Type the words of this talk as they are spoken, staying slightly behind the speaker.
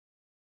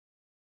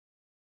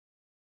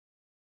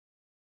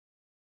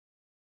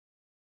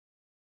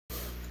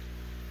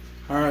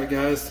Alright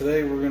guys,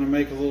 today we're going to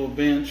make a little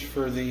bench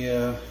for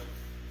the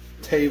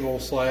table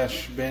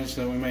slash bench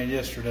that we made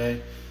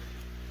yesterday.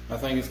 I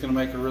think it's going to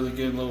make a really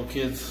good little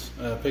kids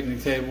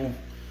picnic table.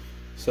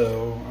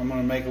 So I'm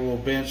going to make a little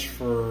bench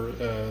for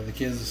the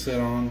kids to sit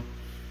on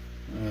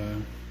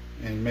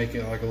and make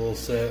it like a little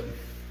set.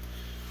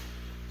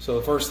 So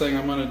the first thing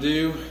I'm going to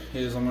do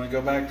is I'm going to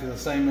go back to the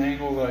same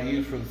angle that I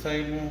used for the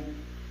table,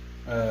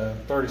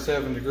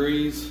 37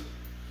 degrees.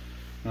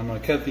 And I'm going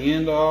to cut the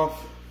end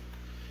off.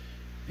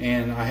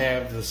 And I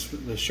have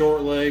the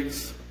short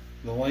legs,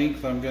 the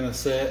length I'm going to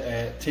set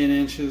at 10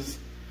 inches.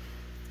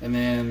 And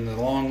then the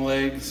long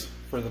legs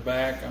for the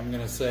back I'm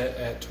going to set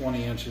at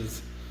 20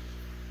 inches.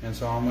 And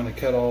so I'm going to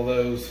cut all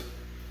those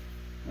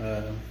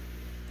and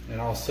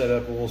I'll set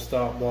up a little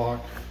stop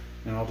block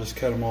and I'll just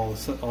cut them all.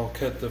 I'll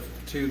cut the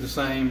two the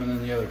same and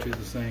then the other two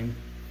the same.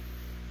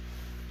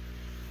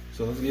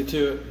 So let's get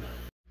to it.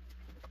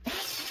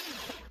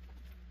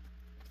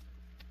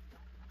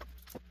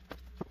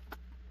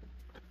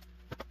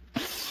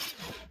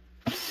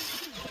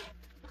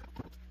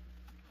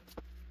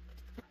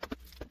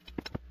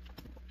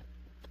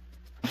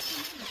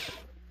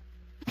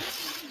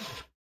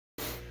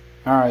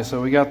 Alright,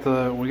 so we got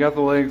the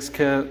legs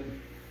cut,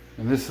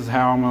 and this is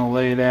how I'm going to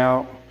lay it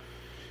out.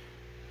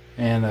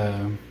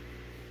 And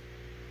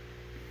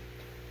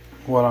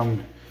what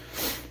I'm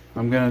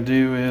going to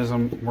do is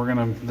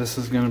this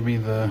is going to be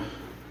the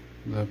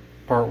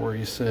part where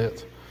you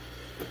sit.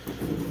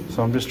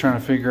 So I'm just trying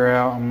to figure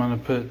out. I'm going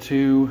to put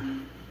two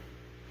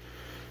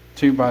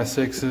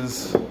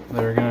 2x6s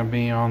that are going to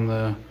be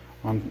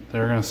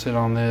they're going to sit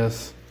on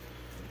this.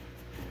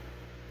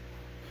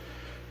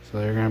 So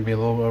they're going to be a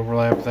little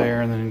overlap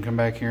there, and then come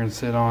back here and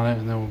sit on it,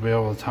 and then we'll be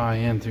able to tie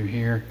in through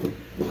here.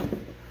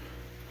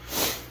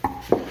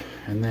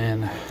 And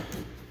then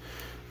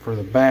for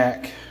the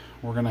back,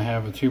 we're going to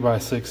have a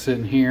 2x6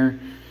 sitting here.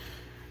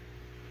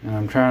 And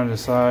I'm trying to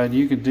decide,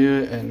 you could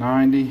do it at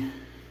 90.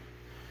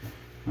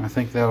 I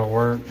think that'll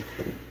work.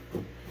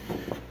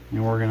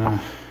 And we're going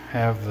to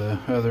have the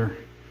other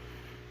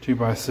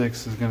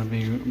 2x6 is going to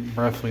be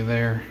roughly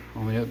there,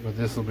 but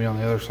this will be on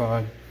the other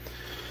side.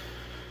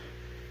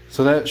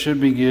 So that should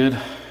be good.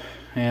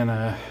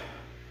 And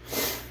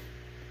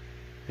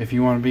if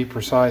you want to be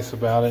precise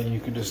about it, you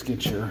can just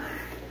get your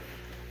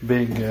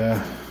big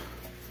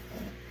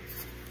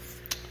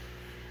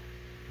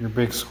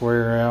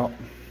square out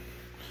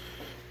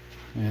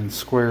and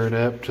square it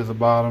up to the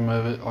bottom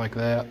of it like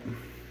that.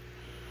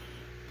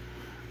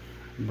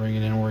 Bring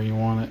it in where you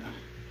want it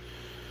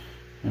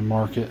and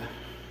mark it.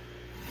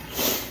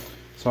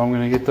 So I'm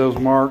going to get those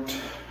marked.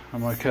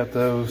 I'm going to cut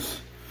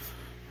those.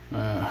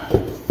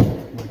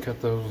 Cut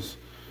those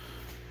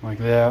like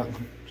that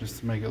just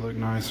to make it look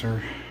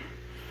nicer,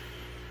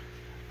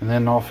 and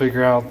then I'll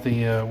figure out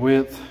the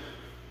width.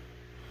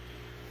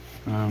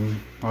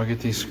 I'll get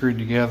these screwed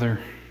together,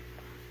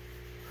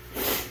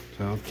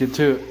 so let's get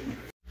to it.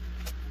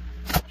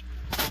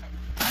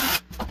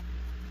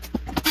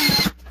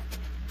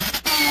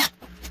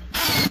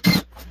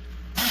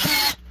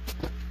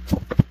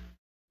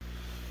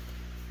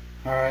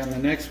 Alright, and the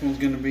next one's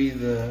going to be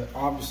the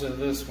opposite of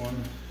this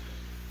one.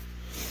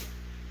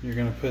 You're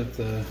going to put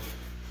the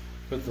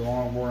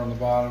long board on the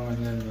bottom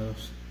and then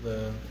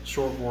the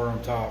short board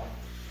on top.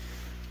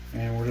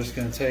 And we're just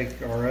going to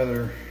take our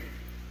other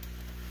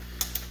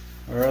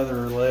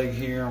leg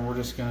here, and we're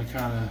just going to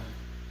kind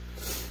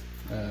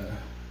of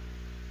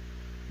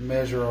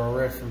measure our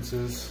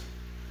references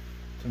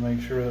to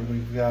make sure that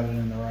we've got it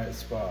in the right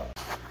spot.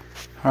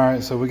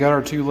 Alright, so we got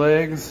our two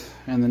legs,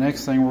 and the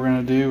next thing we're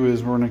going to do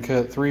is we're going to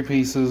cut 3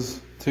 pieces,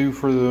 2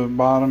 for the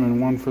bottom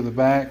and 1 for the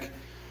back.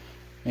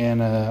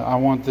 And I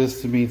want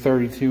this to be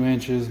 32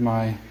 inches.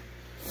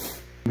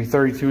 Be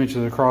 32 inches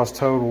across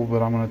total,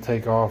 but I'm going to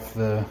take off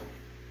the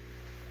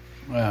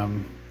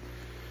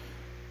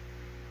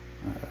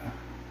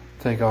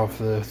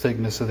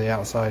thickness of the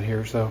outside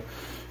here, so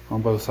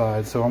on both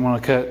sides. So I'm going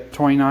to cut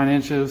 29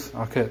 inches.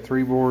 I'll cut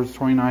 3 boards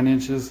 29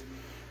 inches,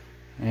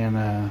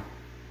 and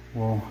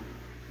we'll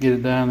get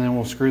it done. Then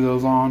we'll screw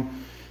those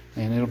on,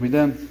 and it'll be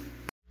done.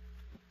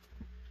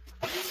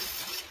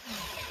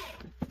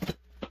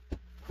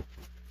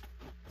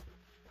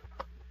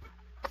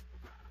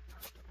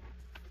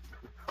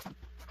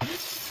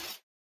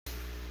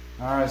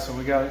 Alright, so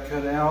we got it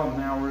cut out, and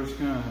now we're just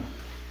going to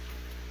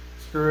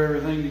screw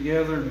everything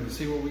together and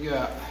see what we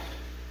got.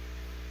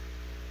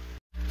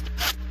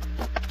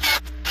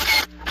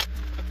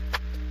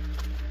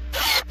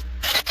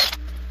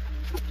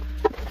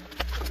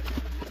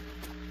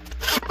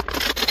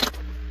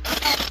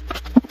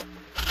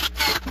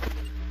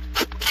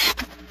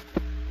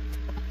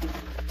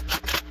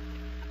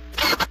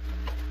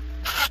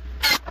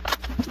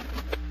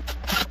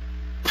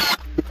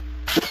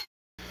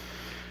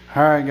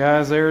 Alright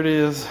guys, there it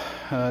is.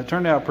 It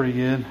turned out pretty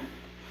good.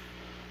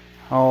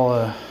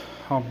 I'll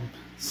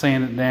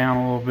sand it down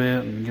a little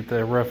bit and get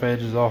the rough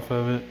edges off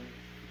of it.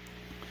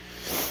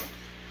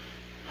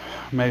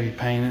 Maybe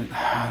paint it,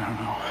 I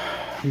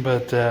don't know.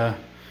 But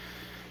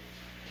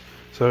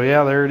so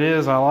yeah, there it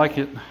is. I like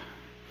it.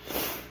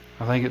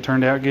 I think it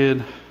turned out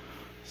good.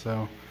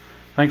 So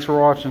thanks for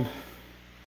watching.